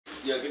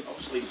Jurgen,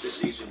 obviously this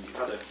season you've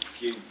had a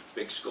few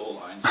big score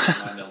lines.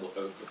 9-0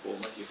 over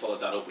Bournemouth. You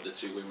followed that up with a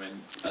 2-1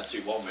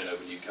 win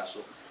over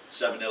Newcastle.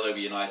 7-0 over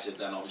United.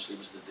 Then obviously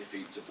was the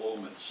defeat to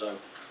Bournemouth. So,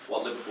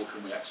 what Liverpool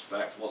can we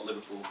expect? What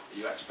Liverpool are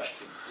you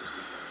expecting this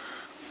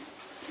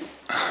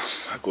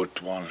weekend? A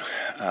good one.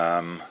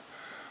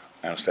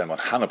 I understand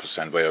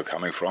 100% where you're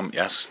coming from.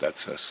 Yes,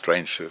 that's a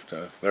strange,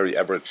 a very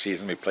average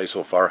season we play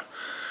so far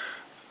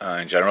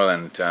in general,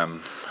 and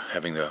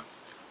having a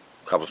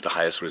couple of the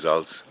highest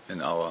results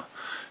in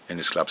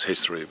this club's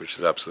history, which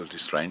is absolutely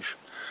strange.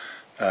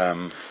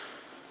 And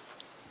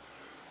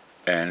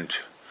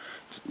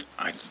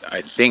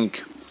I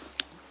think,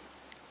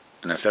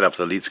 and I said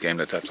after the Leeds game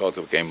that I thought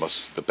the game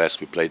was the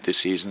best we played this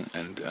season,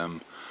 and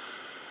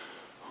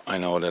I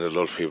know that a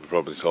lot of people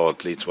probably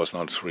thought Leeds was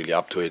not really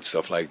up to it,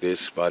 stuff like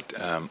this, but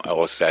I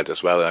was sad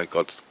as well. I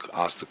got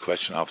asked the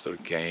question after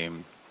the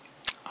game,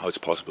 how it's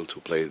possible to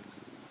play,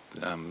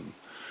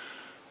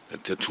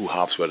 the two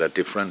halves were that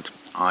different.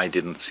 I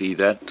didn't see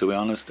that, to be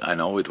honest. I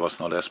know it was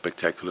not as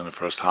spectacular in the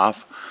first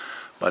half,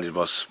 but it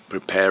was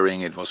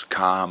preparing, it was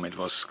calm, it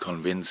was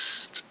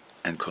convinced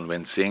and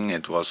convincing,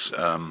 it was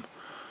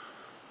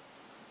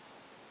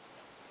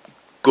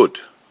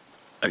good.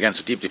 Against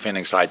a deep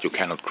defending side you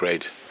cannot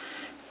create,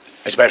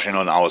 especially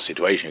not in our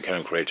situation, you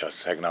cannot create just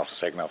second after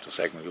second after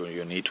second.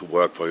 You need to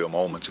work for your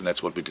moments, and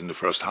that's what we did in the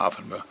first half.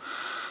 And we're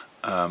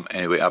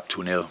anyway up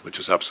 2-0, which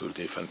is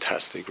absolutely a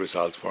fantastic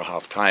result for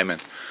half time.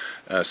 And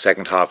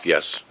second half,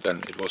 yes,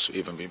 then it was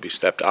even we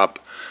stepped up,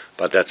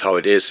 but that's how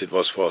it is. It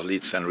was for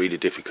Leeds then really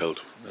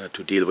difficult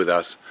to deal with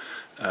us,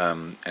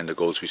 and the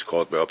goals we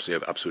scored were obviously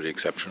absolutely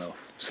exceptional.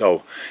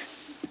 So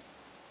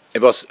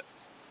it was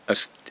a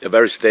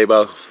very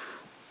stable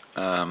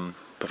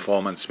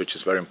performance, which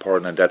is very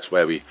important, and that's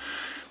where we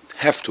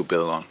have to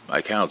build on.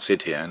 I cannot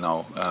sit here and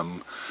now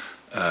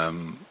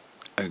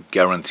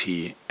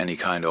guarantee any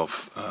kind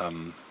of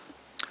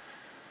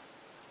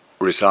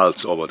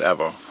results or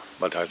whatever.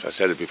 But I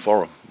said it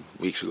before,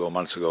 weeks ago,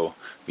 months ago,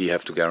 we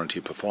have to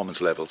guarantee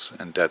performance levels,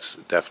 and that's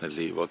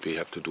definitely what we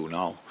have to do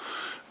now.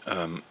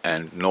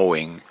 And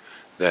knowing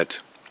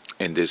that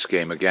in this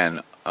game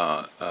again,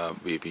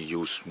 we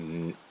used.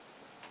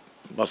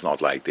 Was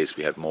not like this.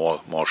 We had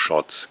more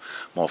shots,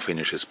 more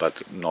finishes,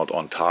 but not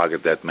on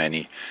target that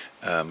many.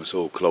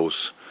 So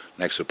close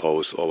next to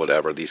post or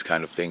whatever. These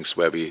kind of things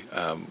where we,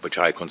 which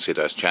I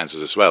consider as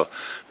chances as well.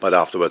 But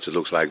afterwards, it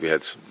looks like we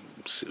had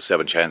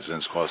 7 chances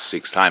and scored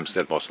 6 times.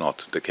 That was not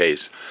the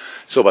case.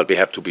 So, but we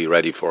have to be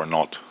ready for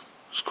not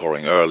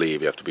scoring early.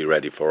 We have to be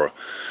ready for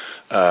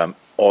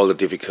all the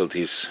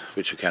difficulties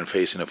which you can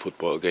face in a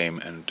football game,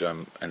 and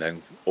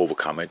then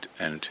overcome it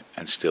and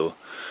still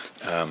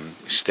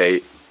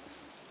stay.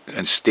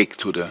 And stick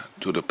to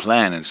the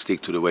plan and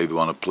stick to the way we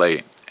want to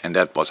play, and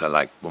that was I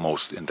liked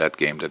most in that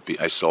game. That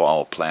I saw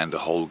our plan the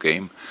whole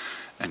game,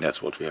 and that's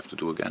what we have to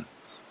do again.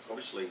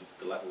 Obviously,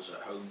 the levels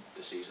at home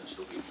this season have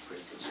still been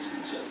pretty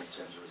consistent, certainly in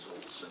terms of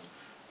results. And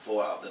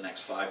 4 out of the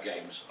next 5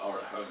 games are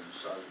at home.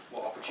 So,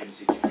 what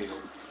opportunity do you feel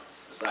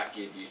does that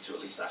give you to at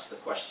least ask the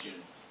question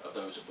of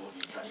those above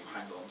you? Can you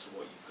hang on to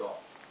what you've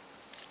got?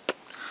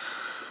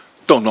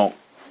 Don't know.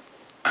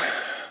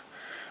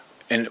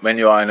 And when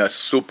you are in a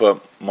super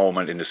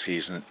moment in the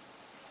season,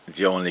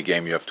 the only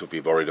game you have to be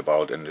worried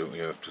about and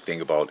you have to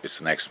think about is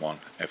the next one.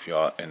 If you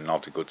are in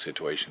not a good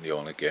situation, the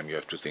only game you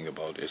have to think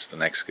about is the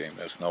next game.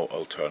 There's no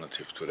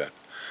alternative to that.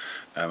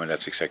 And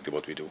that's exactly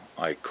what we do.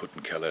 I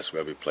couldn't care less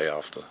where we play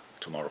after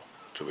tomorrow,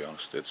 to be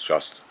honest. It's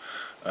just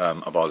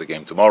about the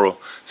game tomorrow.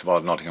 It's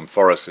about Nottingham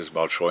Forest. It's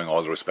about showing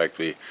all the respect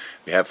we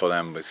have for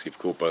them. With Steve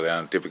Cooper, they're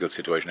in a difficult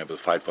situation. They will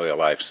fight for their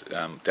lives.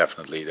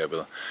 Definitely, they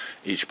will.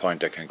 Each point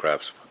they can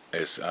grasp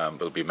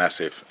will be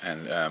massive,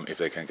 and if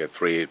they can get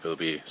 3, it will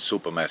be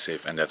super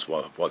massive, and that's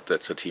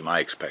that's a team I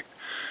expect.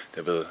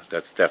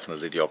 That's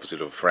definitely the opposite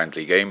of a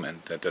friendly game,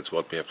 and that's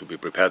what we have to be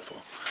prepared for.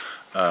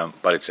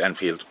 But it's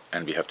Anfield,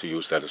 and we have to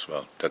use that as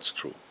well. That's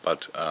true.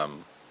 But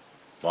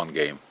one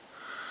game.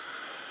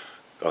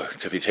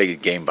 If we take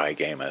it game by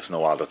game, there's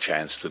no other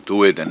chance to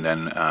do it, and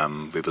then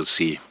we will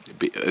see.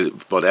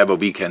 Whatever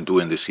we can do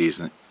in this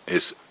season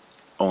is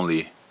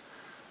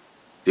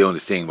the only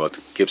thing what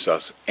gives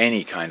us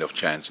any kind of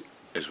chance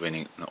is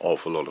winning an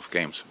awful lot of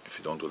games. If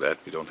you don't do that,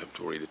 we don't have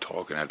to really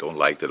talk. And I don't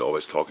like that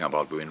always talking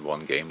about we win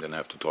 1 game, then I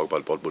have to talk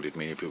about what would it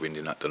mean if we win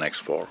the next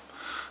 4.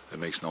 That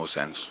makes no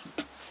sense.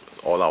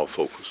 All our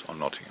focus on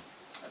Nottingham.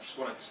 I just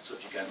wanted to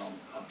touch again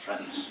on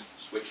Trent's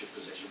switch of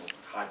position, or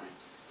hybrid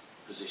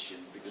position,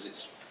 because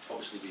it's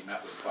obviously been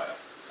met with quite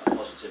a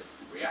positive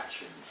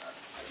reaction.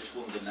 I just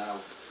wonder now,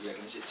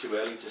 is it too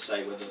early to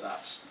say whether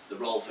that's the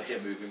role for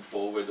him moving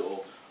forward,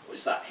 or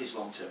is that his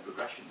long-term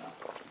progression now?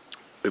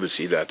 We will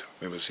see that.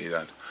 We will see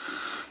that.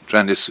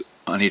 Trent is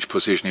on each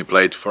position he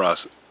played for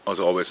us was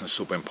always a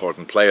super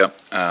important player.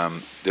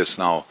 This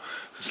now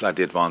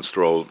slightly advanced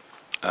role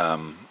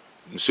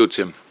suits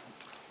him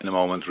in the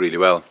moment really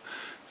well.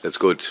 That's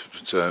good.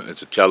 It's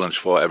a challenge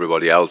for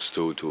everybody else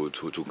to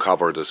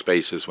cover the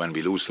spaces when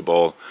we lose the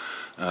ball,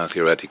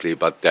 theoretically.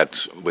 But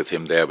that with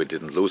him there, we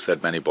didn't lose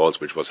that many balls,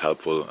 which was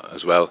helpful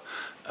as well.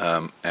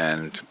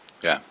 And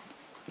yeah,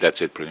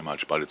 that's it pretty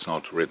much. But it's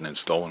not written in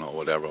stone or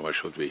whatever. Why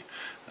should we?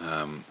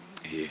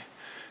 He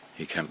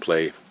can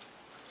play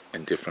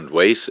in different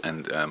ways,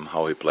 and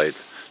how he played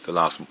the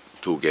last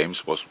 2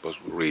 games was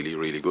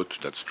really good.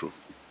 That's true.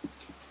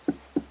 Thank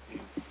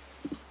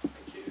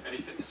you. Any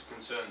fitness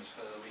concerns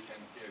for the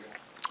weekend, Jurgen?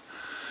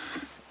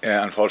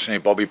 Yeah, unfortunately,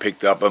 Bobby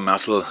picked up a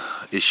muscle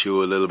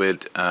issue a little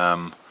bit.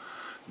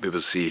 We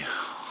will see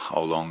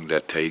how long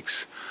that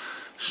takes.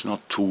 It's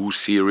not too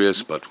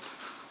serious, but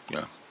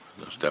yeah,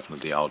 it's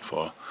definitely out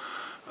for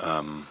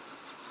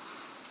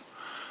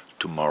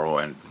tomorrow,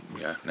 and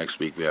yeah, next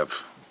week we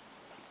have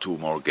 2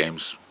 more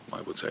games. I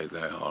would say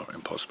they are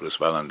impossible as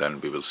well, and then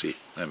we will see.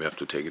 Then we have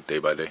to take it day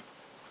by day.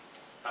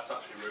 That's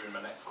actually ruined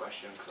my next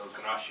question, because I was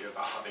going to ask you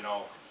about having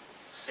all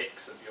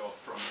 6 of your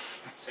front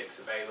 6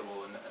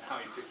 available and how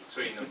you pick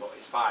between them, but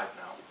it's 5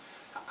 now.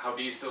 How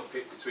do you still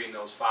pick between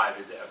those 5?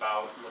 Is it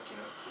about looking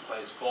at the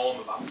player's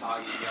form, about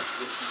targeting the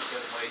opposition in a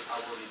certain way?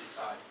 How will you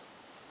decide?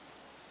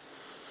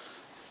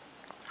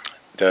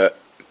 The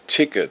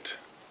ticket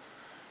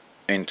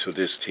into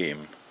this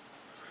team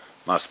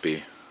must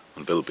be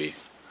and will be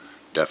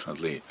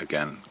definitely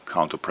again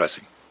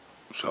counter-pressing.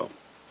 So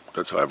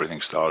that's how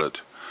everything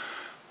started.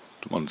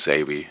 I wouldn't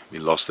say we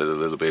lost it a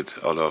little bit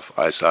out of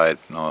eyesight,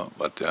 no,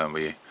 but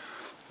we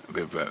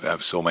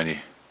have so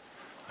many.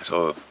 I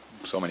saw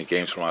so many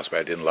games from us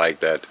where I didn't like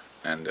that,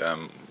 and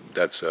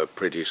that's a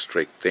pretty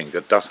strict thing.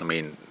 That doesn't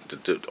mean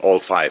that all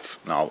 5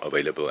 now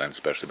available, and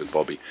especially with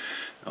Bobby,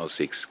 all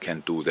 6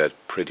 can do that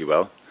pretty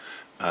well.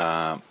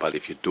 But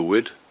if you do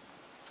it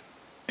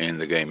in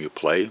the game you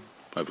play, you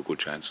have a good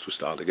chance to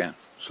start again.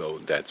 So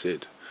that's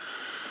it.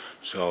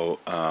 So,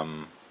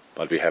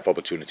 but we have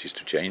opportunities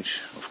to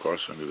change, of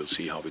course, and we will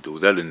see how we do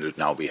that. And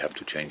now we have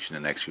to change in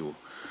the next few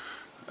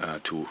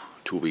 2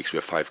 weeks. We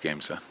have 5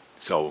 games.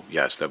 So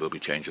yes, there will be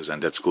changes,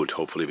 and that's good.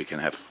 Hopefully we can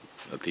have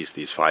at least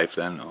these 5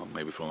 then, or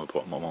maybe from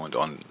a moment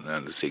on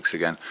the 6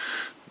 again.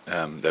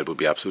 That would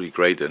be absolutely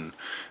great. And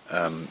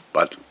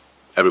but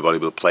everybody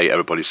will play.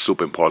 Everybody's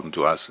super important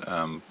to us.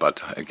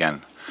 But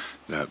again,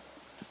 the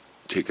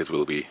ticket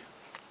will be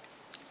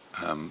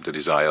the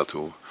desire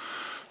to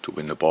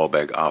win the ball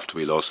back after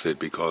we lost it,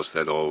 because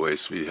that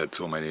always we had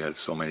so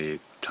many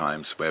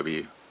times where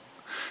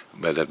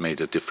that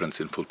made a difference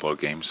in football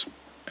games,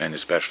 and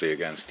especially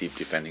against deep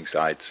defending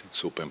sides. It's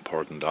super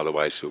important.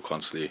 Otherwise, you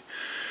constantly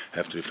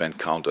have to defend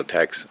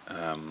counter-attacks,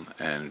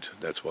 and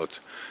that's what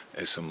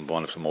is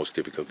one of the most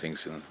difficult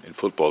things in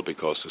football,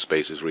 because the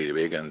space is really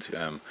big,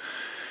 and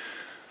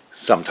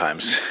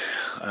sometimes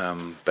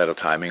better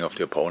timing of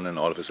the opponent,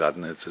 all of a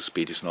sudden the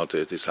speed is not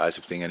a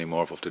decisive thing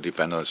anymore of the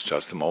defender. It's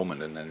just a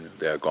moment, and then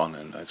they are gone,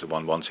 and it's a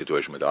 1-1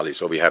 situation with Ali.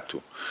 So we have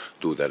to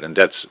do that, and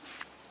that's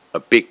a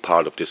big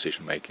part of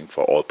decision making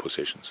for all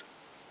positions.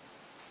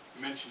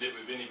 You mentioned it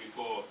with Vinny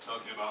before,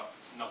 talking about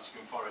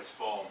Nottingham Forest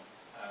form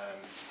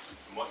and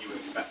what you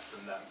expect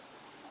from them.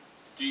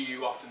 Do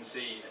you often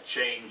see a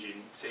change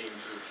in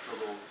teams who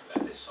struggle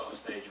at this sort of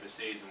stage of a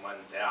season when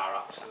they are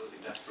absolutely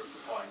desperate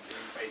for points? Are you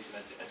facing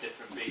a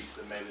different beast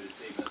than maybe the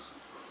team that's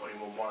only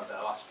won one of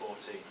their last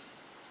 14?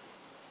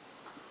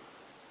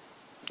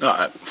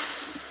 No,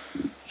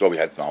 so we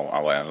had now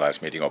our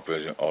analyst meeting up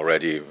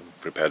already,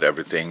 prepared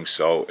everything,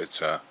 so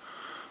it's a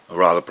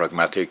rather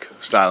pragmatic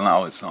style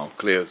now. It's now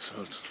clear. It's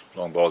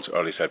long balls,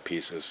 early set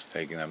pieces,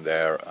 taking them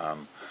there. I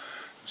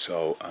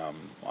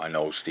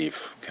know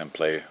Steve can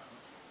play,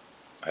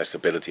 has the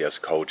ability as a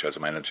coach, as a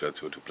manager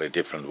to play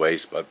different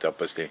ways, but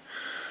obviously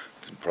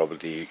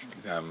probably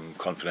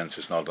confidence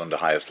is not on the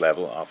highest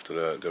level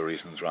after the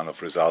recent run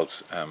of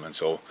results, and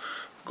so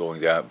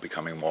going there,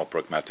 becoming more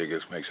pragmatic,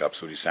 it makes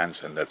absolutely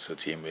sense, and that's a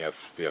team we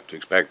have to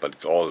expect. But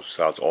it all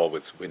starts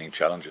with winning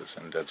challenges,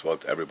 and that's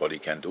what everybody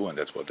can do, and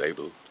that's what they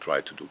will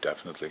try to do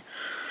definitely.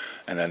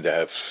 And then they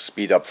have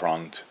speed up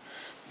front,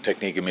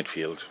 technique in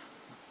midfield,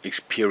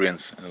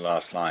 experience in the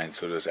last line,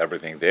 so there's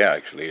everything there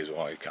actually. So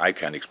I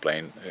can't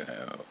explain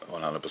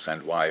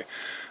 100% why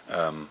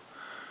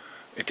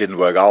it didn't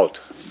work out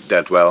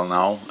that well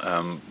now.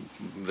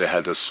 They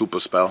had a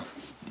super spell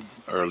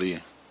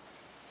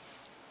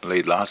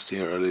late last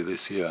year, early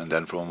this year, and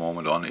then from a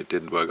moment on it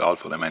didn't work out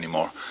for them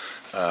anymore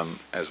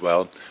as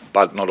well.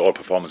 But not all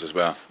performances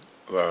were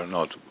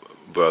not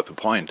worth a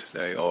point,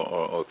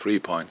 or 3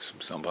 points.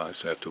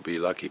 Sometimes you have to be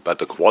lucky, but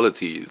the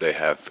quality they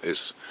have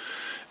is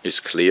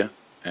clear.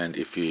 And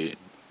if we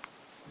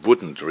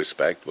wouldn't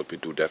respect what we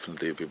do,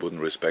 definitely, if we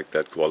wouldn't respect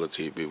that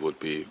quality, we would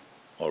be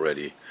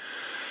already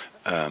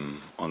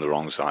on the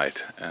wrong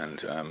side.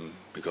 And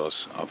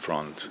because up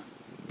front,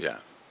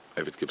 yeah,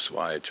 David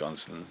Gibbs-White,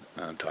 Johnson,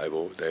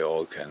 Taiwo, they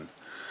all can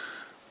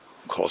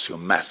cause you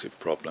massive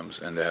problems.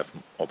 And they have,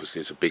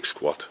 obviously, it's a big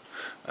squad.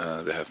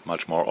 They have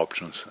much more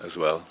options as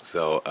well.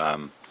 So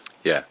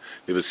yeah,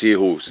 we will see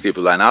who Steve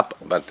will line up,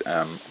 but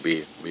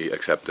we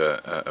accept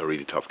a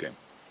really tough game.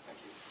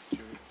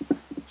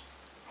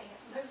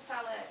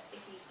 Salah,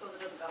 if he scores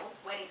another goal,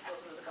 when he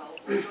scores another goal,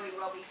 will join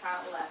Robbie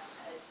Fowler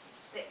as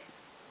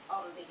 6th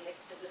on the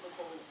list of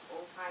Liverpool's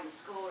all-time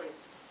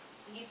scorers.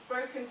 he's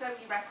broken so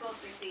many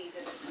records this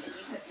season, and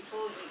you said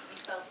before you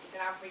felt it was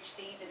an average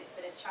season, it's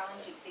been a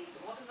challenging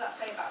season. What does that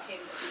say about him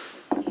that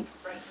he's continued to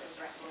break those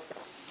records?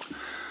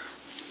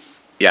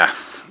 Yeah,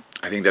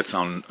 I think that's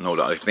on no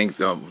doubt. I think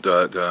the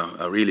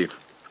really,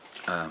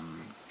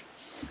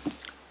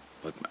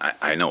 but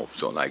I know.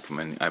 So like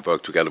when I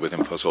worked together with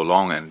him for so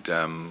long and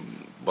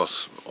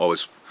was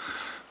always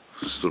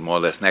stood more or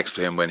less next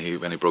to him when he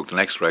broke the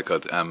next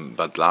record.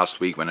 But last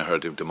week when I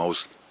heard the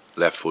most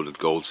left-footed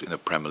goals in the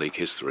Premier League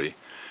history,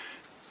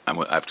 I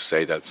have to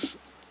say that's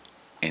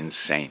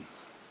insane.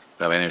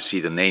 But when you see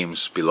the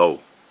names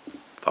below,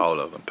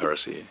 Fowler, Van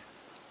Persie,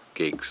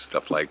 Giggs,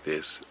 stuff like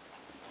this,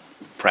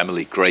 Premier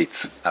League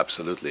greats,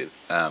 absolutely.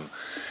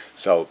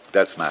 So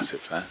that's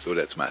massive. So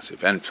that's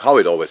massive. And how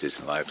it always is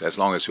in life. As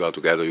long as you are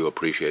together, you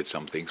appreciate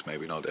some things,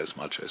 maybe not as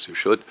much as you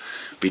should.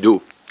 We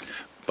do.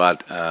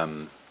 But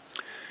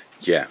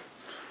yeah,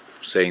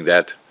 saying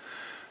that,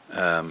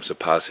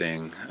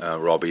 surpassing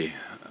Robbie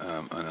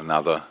in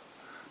another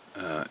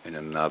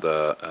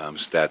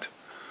stat,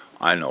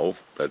 I know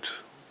that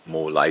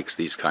Mo likes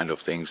these kind of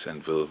things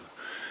and will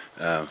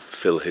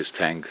fill his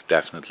tank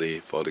definitely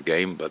for the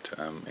game. But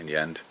in the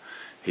end,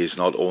 he's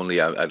not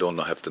only, I don't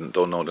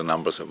know the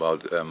numbers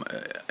about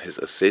his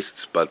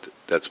assists, but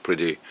that's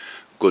pretty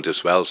good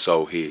as well.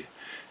 So he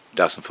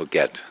doesn't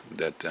forget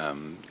that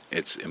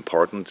it's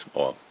important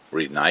or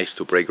really nice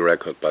to break a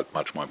record, but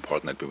much more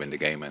important that we win the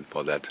game. And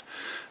for that,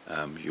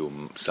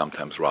 you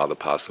sometimes rather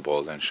pass the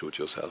ball than shoot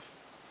yourself.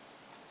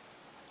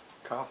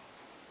 Carl?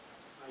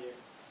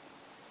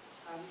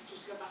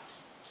 Just go back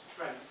to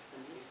Trent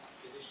and his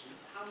position.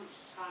 How much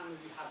time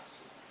have you had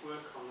to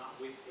work on that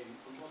with him?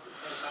 And what does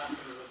it say about him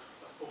as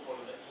a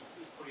footballer that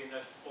he's putting in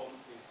those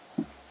performances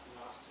in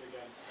the last two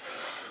games?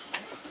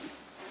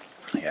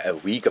 Yeah, a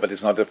week, but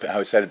it's not. How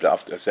I said it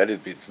after I said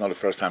it. It's not the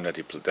first time that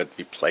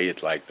we play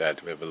it like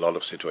that. We have a lot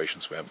of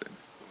situations where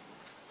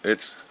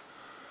it's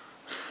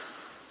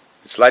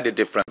slightly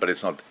different, but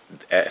it's not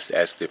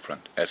as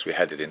different as we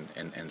had it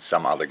in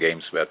some other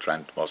games where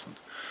Trent wasn't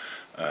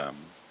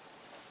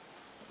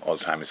all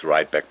the time his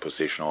right back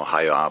position or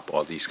higher up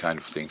or these kind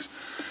of things.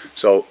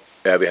 So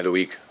yeah, we had a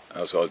week.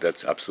 So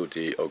that's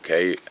absolutely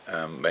okay.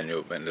 When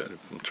the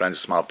Trent is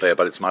a smart player,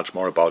 but it's much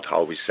more about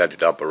how we set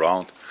it up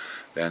around.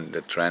 Then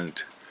the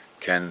Trent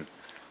can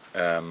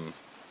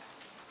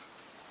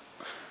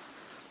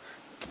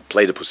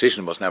play the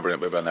position. We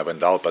were never in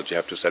doubt, but you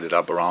have to set it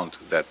up around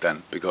that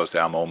then, because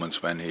there are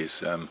moments when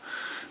he's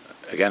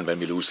again, when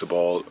we lose the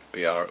ball,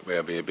 we have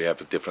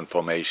a different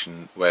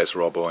formation. Where's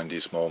Robbo in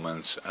these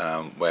moments?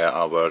 Where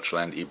are Virgil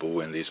and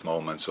Ibu in these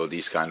moments? So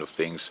these kind of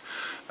things.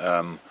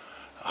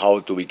 How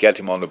do we get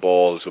him on the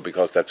ball? So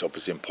because that's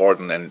obviously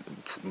important, and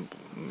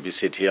we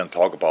sit here and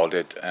talk about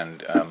it,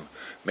 and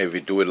maybe we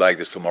do it like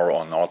this tomorrow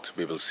or not,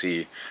 we will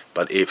see.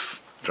 But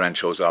if Trent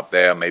shows up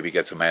there, maybe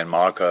gets a man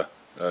marker,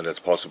 that's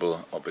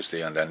possible,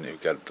 obviously, and then you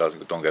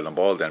don't get on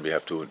ball, then we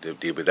have to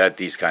deal with that,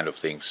 these kind of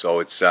things. So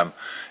it's now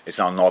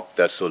not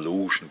the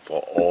solution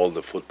for all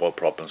the football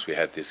problems we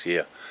had this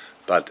year,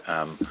 but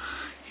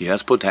he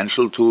has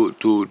potential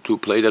to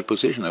play that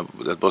position.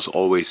 That was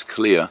always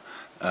clear,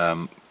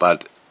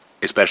 but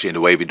especially in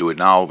the way we do it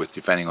now, with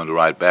defending on the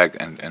right back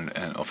and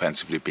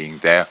offensively being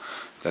there,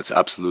 that's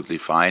absolutely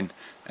fine,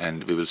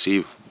 and we will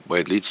see where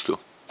it leads to.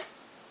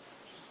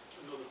 Just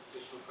another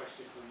positional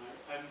question from me.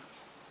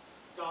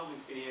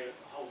 Darwin's been here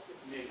most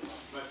of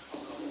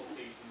the whole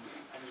season,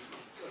 and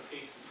he's got a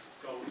decent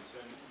goal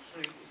return. I'm just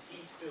wondering,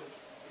 he's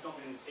not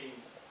been in the team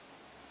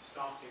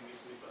starting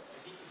recently, but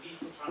is he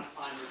still trying to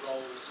find a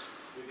role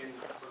within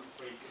that front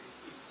three? Because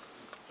he's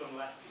done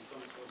left, he's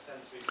done sort of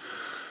centre.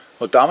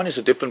 Well, Darwin is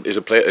a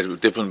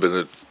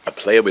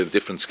player with a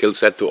different skill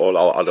set to all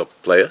our other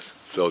players,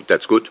 so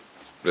that's good.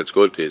 That's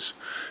good. He's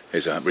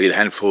a real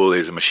handful.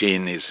 He's a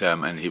machine.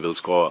 And he will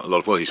score a lot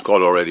of goals. He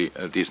scored already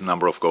a decent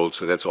number of goals,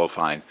 so that's all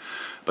fine.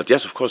 But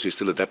yes, of course, he's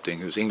still adapting.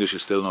 His English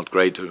is still not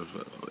great,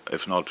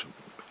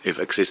 if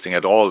existing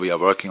at all. We are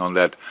working on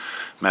that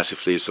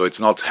massively. So it's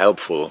not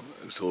helpful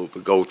to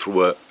go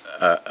through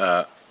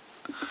a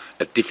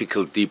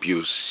difficult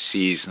debut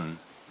season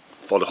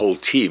for the whole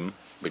team,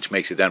 which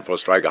makes it then for a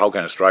striker. How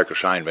can a striker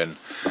shine when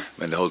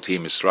the whole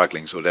team is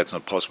struggling? So that's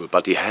not possible.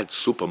 But he had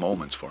super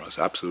moments for us,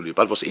 absolutely.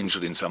 But was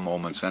injured in some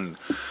moments and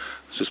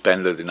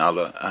suspended in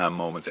other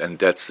moments, and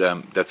that's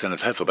an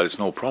helpful. But it's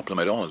no problem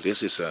at all.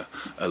 This is a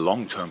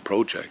long-term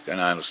project, and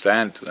I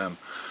understand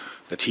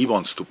that he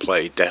wants to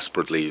play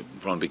desperately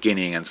from the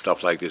beginning and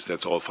stuff like this.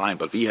 That's all fine.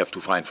 But we have to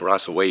find for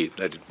us a way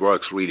that it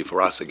works really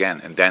for us again,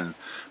 and then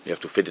we have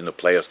to fit in the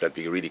players that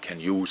we really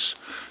can use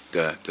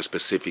the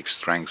specific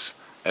strengths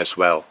as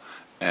well.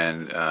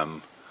 And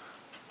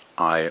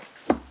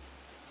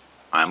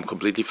I'm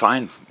completely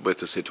fine with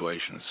the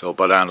situation. So,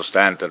 but I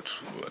understand that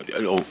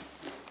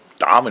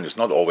Darwin is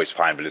not always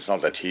fine. But it's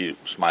not that he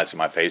smiles in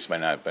my face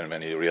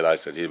when he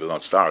realized that he will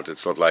not start.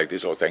 It's not like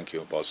this. Oh, thank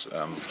you, boss.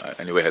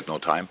 Anyway, I had no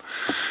time.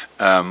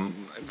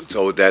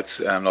 So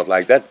that's not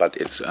like that. But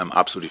it's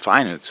absolutely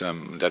fine. It's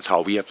that's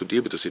how we have to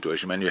deal with the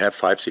situation. When you have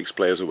 5-6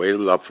 players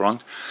available up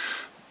front,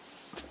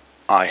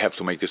 I have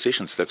to make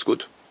decisions. That's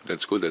good.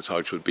 That's good. That's how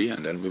it should be,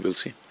 and then we will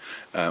see.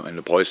 And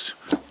the boys,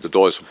 the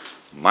door is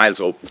miles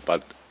open.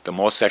 But the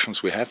more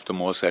sessions we have, the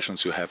more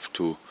sessions you have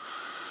to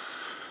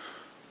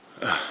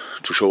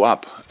show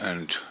up.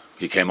 And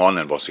he came on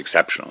and was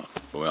exceptional.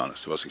 To be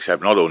honest, it was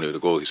exceptional. Not only the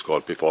goal he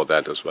scored before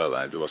that as well.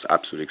 It was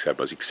absolutely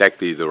exceptional. It was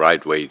exactly the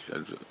right way.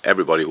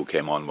 Everybody who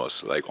came on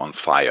was like on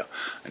fire,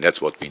 and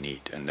that's what we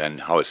need. And then,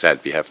 how I said,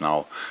 we have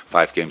now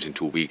 5 games in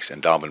 2 weeks,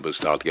 and Darwin will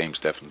start games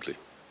definitely.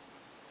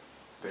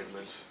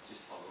 David.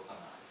 Just follow up on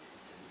that.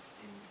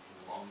 In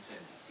the long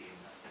term, do you see him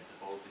in that centre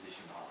forward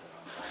position rather than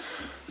on the right?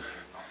 Do you see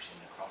him an option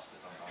across the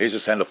front line? He's a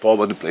centre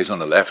forward who plays on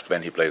the left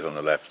when he plays on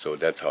the left, so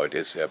that's how it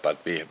is. But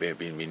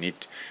we need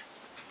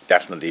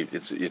definitely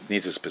it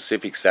needs a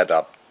specific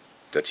setup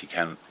that he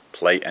can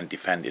play and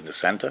defend in the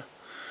centre.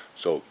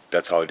 So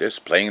that's how it is.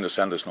 Playing in the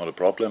centre is not a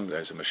problem.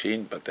 There's a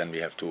machine, but then we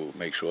have to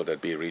make sure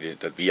that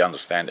we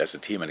understand as a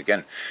team. And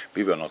again,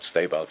 we were not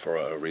stable for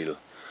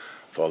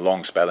a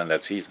long spell in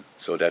that season.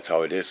 So that's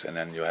how it is. And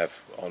then you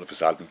have all of a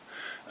sudden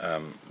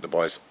the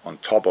boys on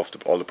top of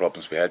all the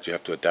problems we had. You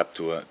have to adapt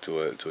to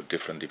a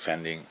different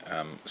defending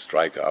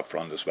striker up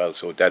front as well.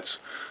 So that's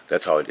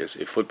how it is.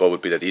 If football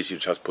would be that easy, you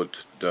just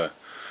put the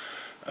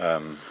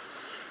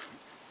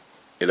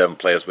 11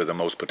 players with the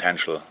most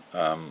potential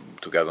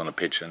together on a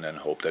pitch and then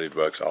hope that it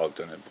works out,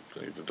 and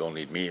you don't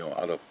need me or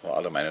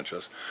other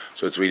managers.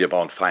 So it's really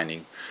about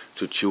fine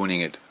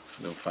tuning,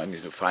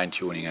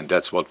 and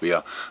that's what we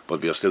are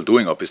still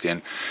doing, obviously.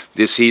 And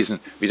this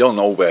season, we don't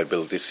know where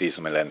this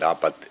season will end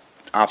up, but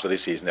after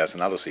this season, there's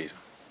another season,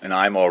 and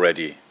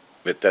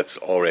that's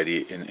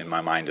already in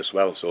my mind as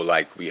well. So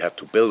like we have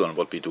to build on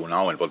what we do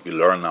now and what we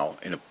learn now.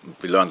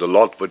 We learned a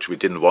lot which we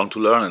didn't want to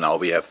learn, and now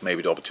we have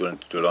maybe the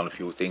opportunity to learn a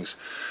few things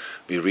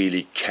we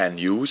really can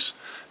use,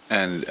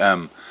 and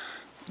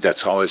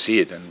that's how I see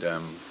it. And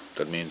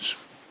that means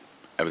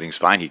everything's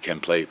fine. He can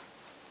play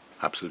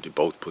absolutely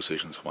both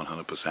positions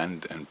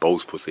 100% and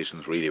both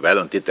positions really well,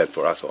 and did that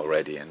for us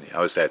already. And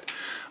how I said,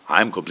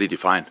 I'm completely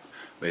fine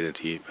with it.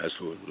 He has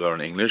to learn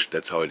English.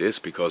 That's how it is,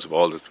 because of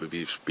all that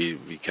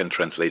we can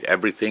translate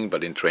everything,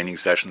 but in training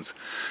sessions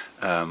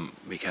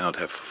we cannot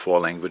have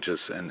 4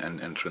 languages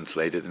and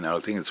translate it. And I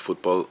think it's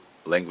football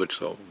language,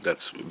 so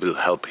that will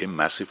help him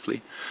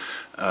massively.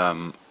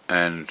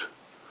 And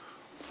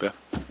yeah,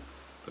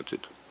 that's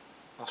it.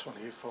 Last one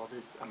here for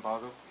the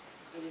embargo.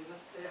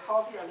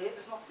 Harvey Elliott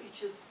has not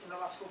featured in the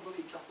last couple of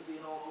weeks after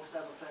being almost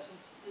ever present.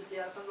 Is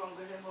there anything wrong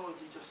with him, or is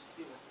he just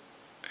realistic?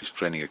 He's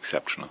training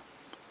exceptional.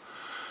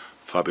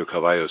 Fabio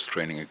Carvalho is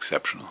training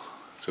exceptional,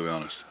 to be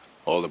honest.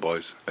 All the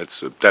boys.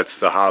 That's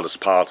the hardest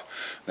part.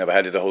 Never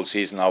had it the whole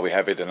season. Now we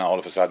have it, and now all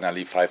of a sudden I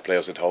leave 5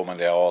 players at home, and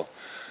they're all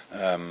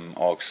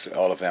Orcs.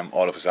 All of them.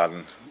 All of a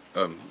sudden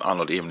are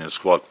not even in the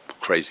squad.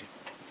 Crazy.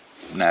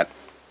 Nat,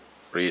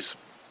 Reese,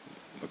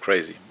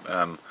 crazy.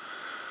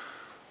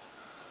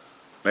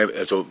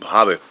 Maybe so.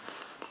 Harvey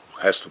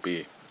has to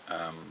be.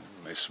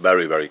 Is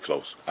very, very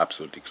close.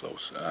 Absolutely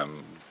close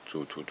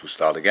to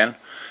start again.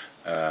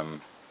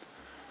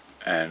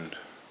 And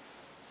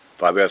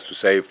Fabio has to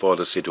say, for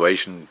the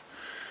situation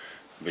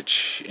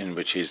in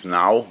which he's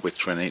now, with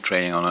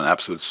training on an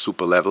absolute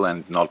super level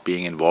and not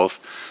being involved,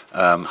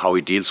 how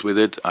he deals with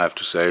it, I have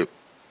to say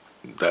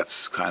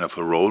that's kind of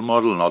a role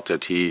model. Not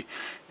that he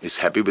is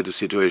happy with the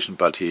situation,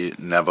 but he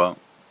never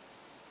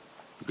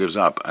gives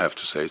up. I have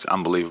to say it's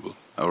unbelievable.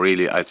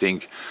 I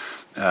think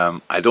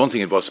I don't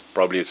think it was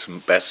probably his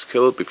best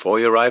skill before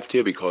he arrived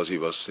here, because he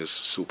was this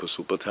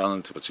super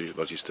talent, but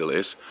he still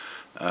is.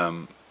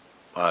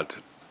 But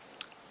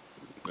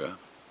yeah,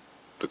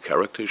 the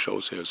character he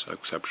shows here is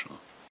exceptional.